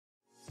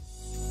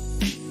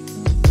What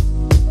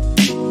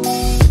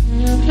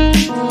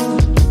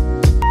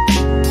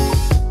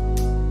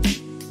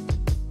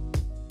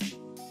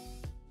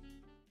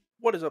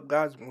is up,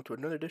 guys? Welcome to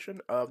another edition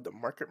of the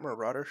Market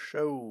Marauder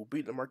Show.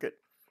 Beat the market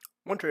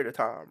one trade at a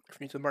time. If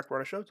you're new to the Market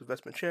Marauder Show, it's an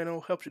investment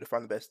channel, helps you to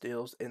find the best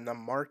deals in the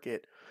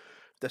market.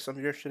 If that's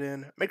something you're interested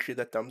in, make sure you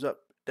hit that thumbs up.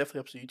 Definitely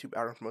helps the YouTube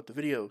algorithm promote the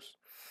videos.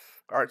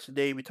 Alright,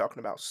 today we're talking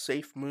about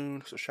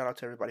Safemoon. So shout out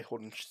to everybody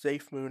holding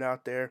Safemoon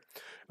out there.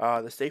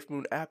 The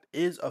Safemoon app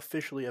is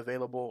officially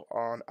available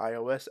on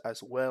iOS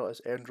as well as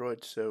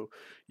Android. So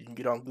you can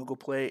get on Google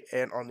Play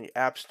and on the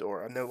App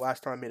Store. I know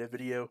last time I made a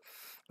video,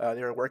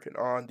 they were working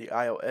on the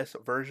iOS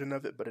version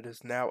of it, but it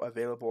is now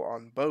available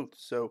on both.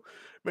 So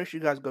make sure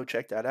you guys go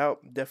check that out.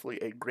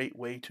 Definitely a great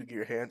way to get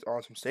your hands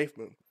on some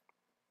Safemoon.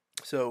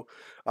 So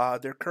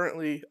they're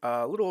currently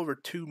a little over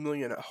 2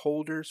 million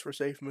holders for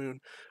Safemoon.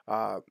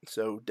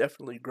 So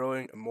definitely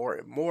growing more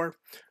and more.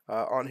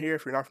 On here,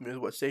 if you're not familiar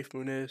with what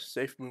Safemoon is,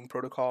 Safemoon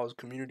protocol is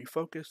community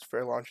focused,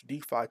 fair launch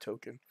DeFi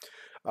token.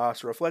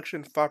 So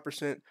reflection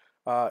 5%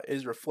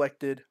 is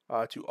reflected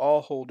to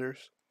all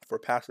holders for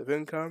passive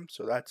income.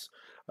 So that's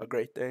a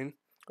great thing.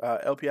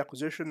 LP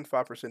acquisition,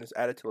 5% is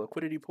added to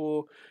liquidity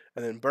pool,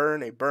 and then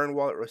a burn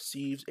wallet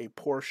receives a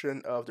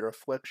portion of the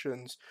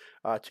reflections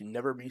to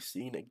never be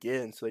seen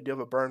again. So they do have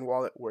a burn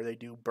wallet where they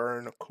do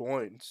burn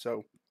coins.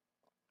 So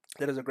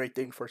that is a great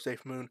thing for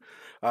Safemoon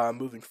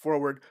moving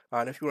forward.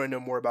 And if you want to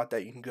know more about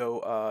that, you can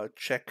go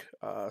check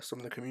some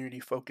of the community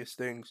focused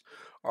things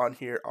on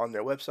here on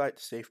their website,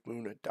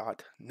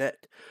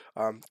 safemoon.net.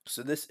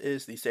 So this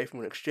is the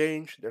Safemoon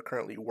exchange. They're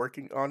currently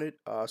working on it.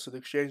 So the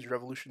exchange is a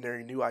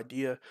revolutionary new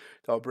idea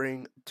that will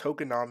bring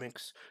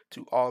tokenomics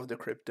to all of the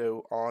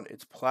crypto on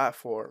its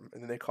platform,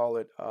 and then they call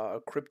it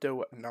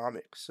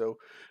cryptonomics. So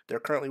they're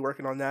currently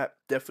working on that.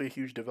 Definitely a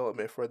huge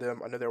development for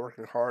them. I know they're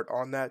working hard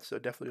on that, so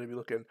definitely going to be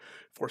looking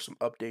for some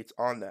updates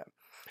on that.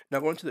 Now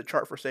going to the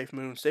chart for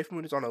Safemoon.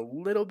 Safemoon is on a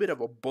little bit of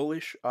a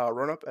bullish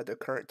run up at the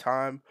current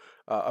time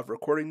of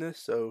recording this,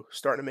 so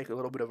starting to make a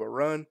little bit of a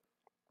run.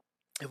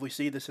 If we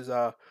see, this is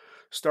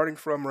starting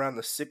from around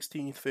the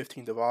 16th,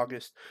 15th of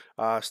August,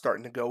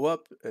 starting to go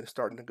up and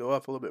starting to go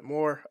up a little bit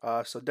more.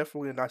 So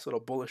definitely a nice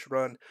little bullish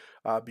run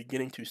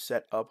beginning to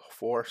set up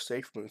for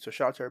Safemoon. So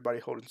shout out to everybody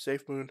holding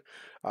Safemoon.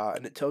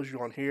 And it tells you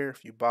on here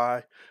if you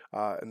buy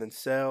and then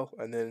sell,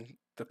 and then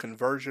the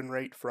conversion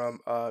rate from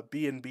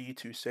BNB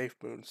to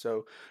Safemoon.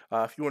 So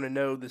if you want to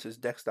know, this is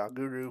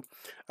Dex.Guru.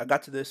 I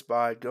got to this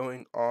by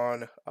going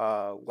on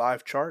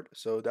live chart.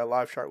 So that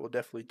live chart will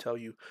definitely tell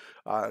you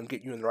and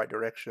get you in the right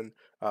direction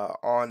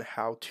on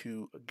how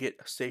to get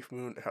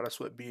Safemoon, how to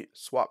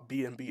swap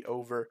BNB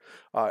over,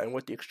 and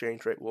what the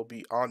exchange rate will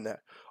be on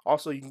that.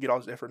 Also, you can get all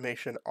this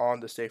information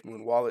on the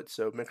Safemoon wallet,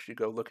 so make sure you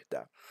go look at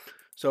that.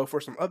 So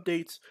for some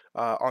updates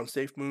on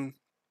Safemoon,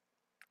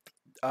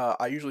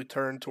 I usually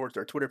turn towards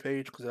their Twitter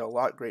page because they have a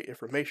lot of great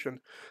information.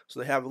 So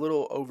they have a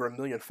little over 1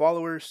 million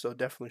followers. So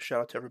definitely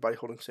shout out to everybody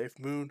holding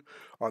Safemoon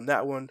on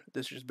that one.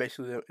 This is just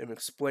basically them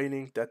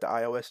explaining that the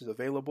iOS is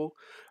available.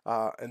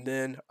 And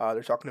then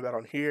they're talking about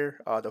on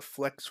here the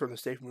flex from the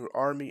Safemoon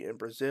army in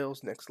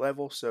Brazil's next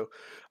level. So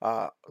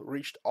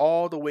reached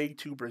all the way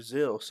to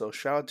Brazil. So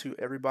shout out to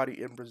everybody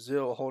in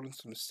Brazil holding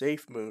some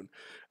Safemoon.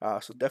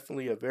 So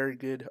definitely a very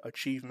good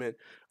achievement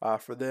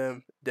for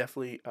them.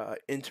 Definitely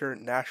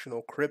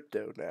international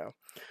crypto now.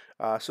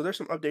 So there's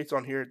some updates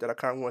on here that I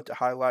kind of wanted to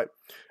highlight.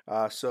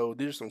 So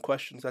these are some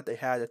questions that they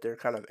had that they're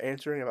kind of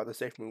answering about the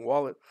Safemoon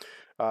wallet.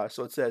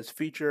 So it says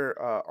feature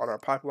on our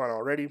pipeline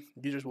already.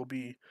 Users will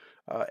be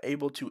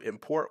able to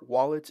import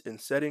wallets in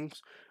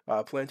settings,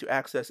 plan to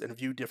access and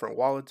view different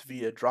wallets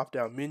via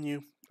drop-down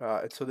menu.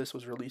 And so this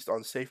was released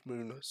on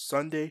Safemoon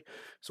Sunday.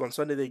 So on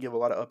Sunday they give a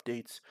lot of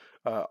updates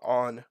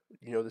on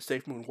the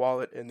Safemoon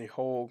wallet and the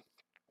whole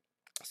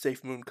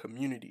Safemoon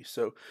community.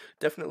 So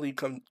definitely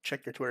come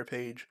check your Twitter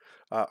page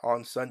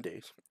on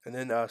Sundays. And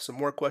then some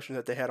more questions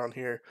that they had on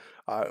here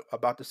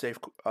about the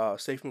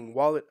Safemoon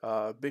wallet,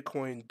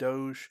 Bitcoin,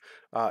 Doge,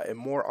 and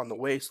more on the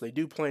way. So they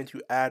do plan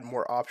to add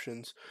more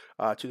options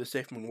to the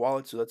Safemoon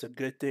wallet. So that's a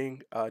good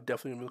thing.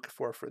 Definitely looking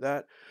forward for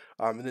that.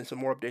 And then some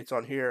more updates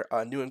on here.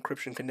 New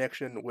encryption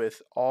connection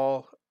with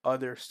all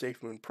other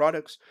Safemoon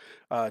products.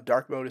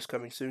 Dark mode is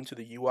coming soon to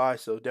the UI,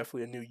 so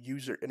definitely a new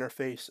user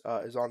interface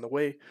is on the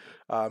way.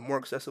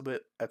 More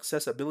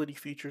accessibility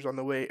features on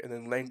the way, and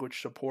then language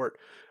support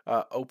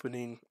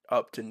opening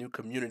up to new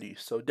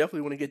communities. So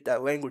definitely want to get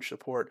that language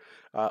support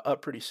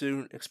up pretty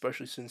soon,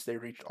 especially since they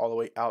reached all the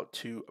way out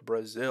to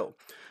Brazil.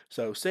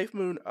 So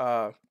Safemoon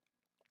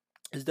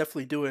is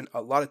definitely doing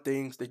a lot of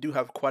things. They do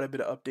have quite a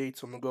bit of updates.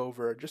 So I'm gonna go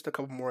over just a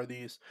couple more of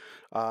these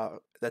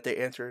that they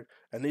answered,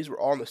 and these were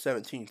all on the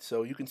 17th.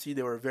 So you can see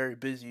they were very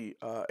busy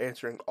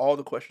answering all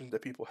the questions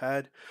that people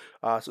had.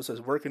 So it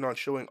says working on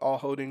showing all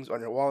holdings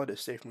on your wallet is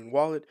Safemoon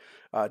Wallet,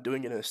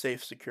 doing it in a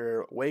safe,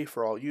 secure way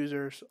for all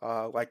users,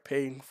 like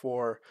paying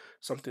for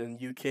something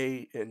in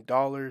UK in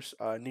dollars,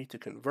 need to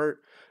convert,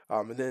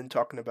 and then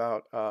talking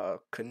about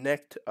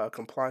connect,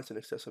 compliance, and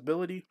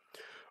accessibility.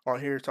 on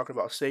here talking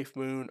about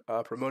Safemoon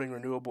promoting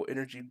renewable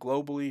energy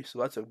globally. So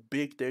that's a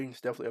big thing.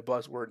 It's definitely a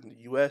buzzword in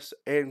the U.S.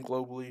 and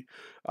globally.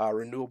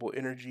 Renewable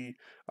energy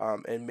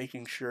and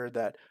making sure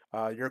that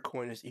your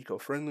coin is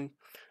eco-friendly.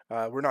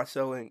 We're not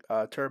selling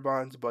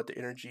turbines, but the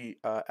energy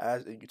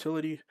as a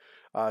utility,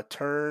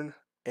 turn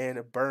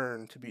and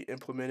burn to be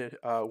implemented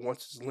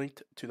once it's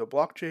linked to the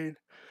blockchain.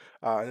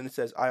 And then it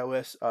says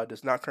iOS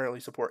does not currently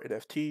support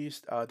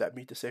NFTs that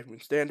meet the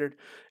SafeMoon standard.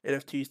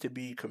 NFTs to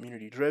be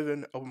community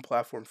driven, open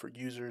platform for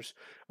users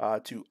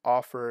to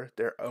offer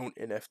their own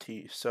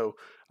NFTs. So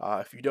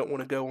if you don't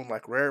want to go on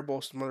like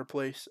Rarible, some other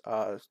place,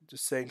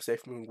 just saying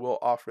SafeMoon will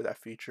offer that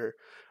feature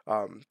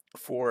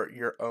for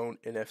your own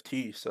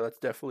NFTs. So that's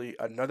definitely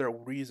another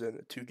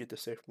reason to get the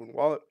SafeMoon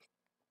wallet.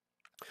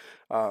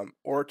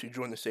 Or to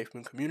join the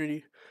SafeMoon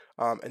community.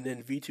 And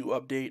then V2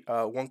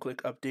 update,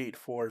 one-click update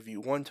for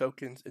V1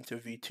 tokens into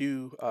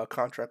V2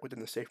 contract within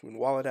the SafeMoon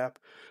wallet app.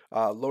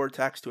 Lower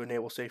tax to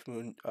enable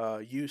SafeMoon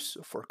use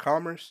for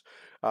commerce.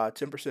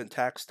 10%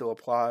 tax still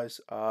applies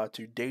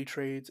to day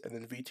trades, and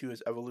then V2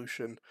 is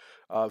evolution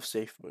of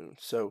SafeMoon.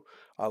 So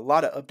a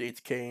lot of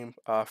updates came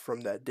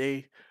from that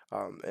day.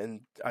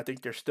 And I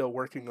think they're still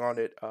working on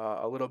it.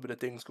 A little bit of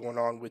things going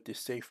on with the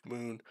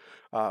SafeMoon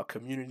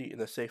community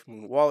and the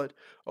SafeMoon wallet.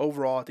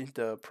 Overall, I think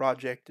the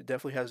project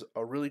definitely has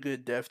a really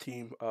good dev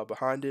team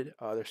behind it.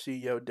 Their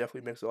CEO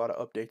definitely makes a lot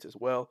of updates as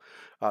well.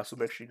 So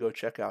make sure you go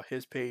check out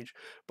his page.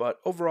 But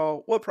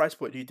overall, what price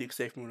point do you think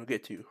SafeMoon will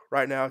get to?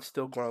 Right now, it's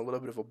still going a little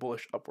bit of a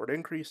bullish upward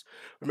increase.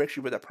 But make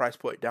sure you put that price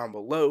point down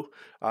below.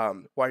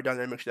 While you're down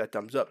there, make sure that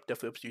thumbs up.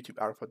 Definitely helps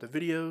YouTube out for the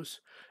videos.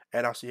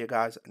 And I'll see you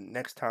guys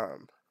next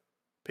time.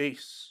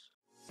 Peace.